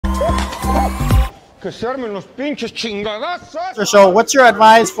Que se armen los pinches chingadazos. So what's your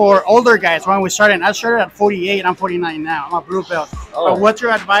advice for older guys when we started? I started at 48. I'm 49 now. I'm a blue belt. Oh. But what's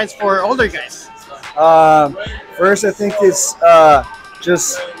your advice for older guys? First, I think it's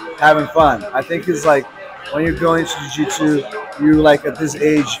just having fun. I think it's like when you're going to jiu-jitsu, you like at this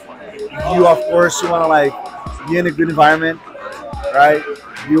age, you of course you want to like be in a good environment, right?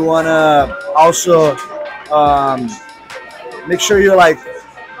 You want to also make sure you're like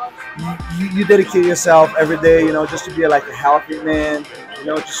you dedicate yourself every day, you know, just to be like a healthy man, you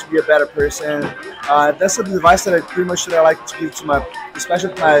know, just to be a better person. That's the advice that I like to give to my,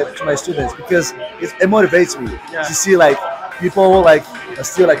 especially to my students, because it motivates me to see like people like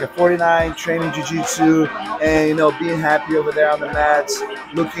still like a 49 training jiu-jitsu and, you know, being happy over there on the mats,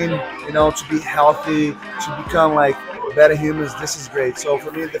 looking, you know, to be healthy, to become like better humans. This is great. So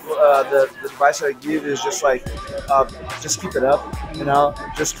for me, the advice that I give is just like just keep it up, you know,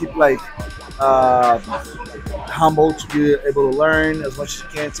 just keep like humble to be able to learn as much as you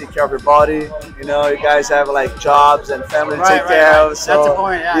can, take care of your body. You know, you guys have like jobs and family to take care of. So that's the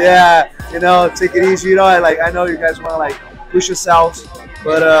point. Yeah, you know, take it easy. You know, I know you guys want to like push yourselves,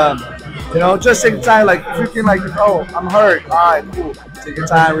 but you know, just take time. Like if you can, like, oh, I'm hurt. All right, cool. Take your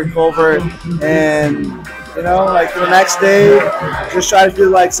time, recover, and you know, like the next day, just try to do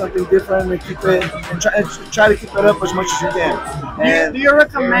like something different and keep it, and try to keep it up as much as you can. And do you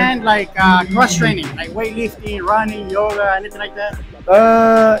recommend like cross training, like weightlifting, running, yoga, anything like that?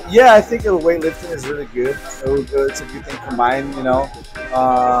 Yeah, I think weightlifting is really good. It's a good thing combined, you know.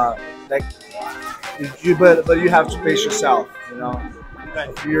 Like but you have to pace yourself, you know.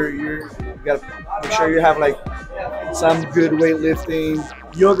 You gotta make sure you have like some good weightlifting.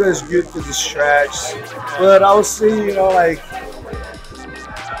 Yoga is good because it stretches, but I would say, you know, like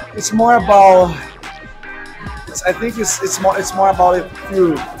it's more about. I think it's more about it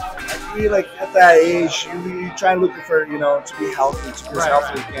through. Like, you like at that age, you try looking for, you know, to be healthy, to be as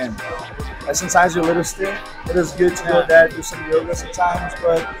healthy as you can. And sometimes you're a little stiff. It is good to go there, do some yoga sometimes,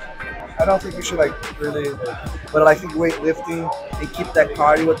 but I don't think you should like really. But I think weightlifting and keep that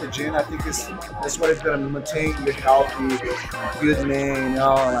cardio at the gym, I think that's what is going to maintain you healthy, good man, you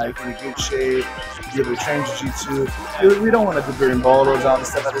know, like in good shape, be able to train jiu-jitsu. We don't want to do during bolos and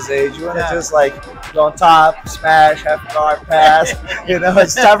stuff at this age. You want to just like go on top, smash, have guard, pass. You know,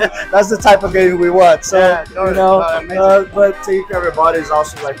 that's the type of game we want. So you know, but taking care of your body is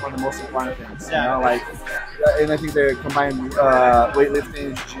also like one of the most important things. You know, like. And I think they combine weightlifting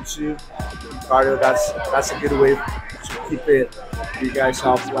and jiu-jitsu, cardio. That's a good way to keep it. You guys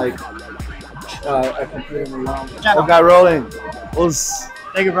help like competing around. We got rolling.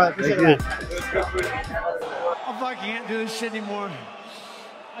 Thank you, brother. Appreciate it. I fucking can't do this shit anymore.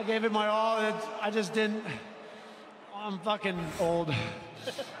 I gave it my all. I just didn't. I'm fucking old.